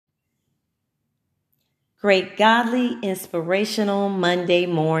Great godly, inspirational Monday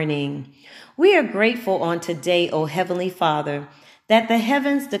morning. We are grateful on today, O Heavenly Father, that the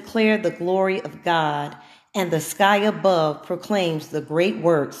heavens declare the glory of God and the sky above proclaims the great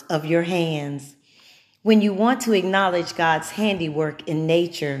works of your hands. When you want to acknowledge God's handiwork in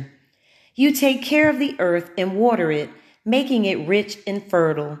nature, you take care of the earth and water it, making it rich and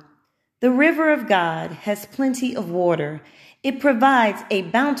fertile. The river of God has plenty of water. It provides a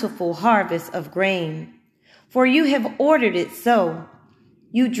bountiful harvest of grain. For you have ordered it so.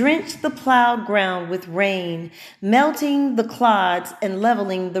 You drench the plowed ground with rain, melting the clods and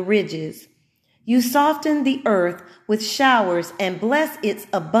leveling the ridges. You soften the earth with showers and bless its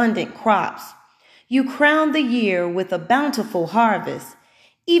abundant crops. You crown the year with a bountiful harvest.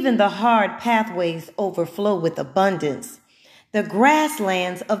 Even the hard pathways overflow with abundance. The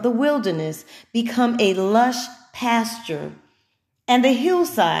grasslands of the wilderness become a lush pasture, and the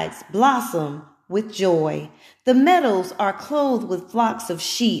hillsides blossom with joy. The meadows are clothed with flocks of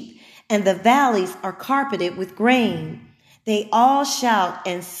sheep, and the valleys are carpeted with grain. They all shout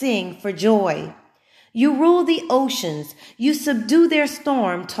and sing for joy. You rule the oceans. You subdue their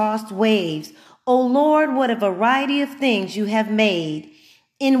storm-tossed waves. O Lord, what a variety of things you have made.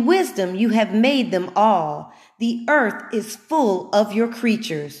 In wisdom you have made them all. The earth is full of your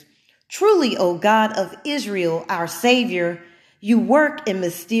creatures. Truly, O God of Israel, our Savior, you work in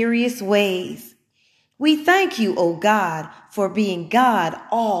mysterious ways. We thank you, O God, for being God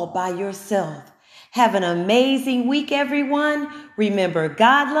all by yourself. Have an amazing week, everyone. Remember,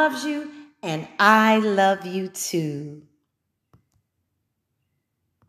 God loves you, and I love you too.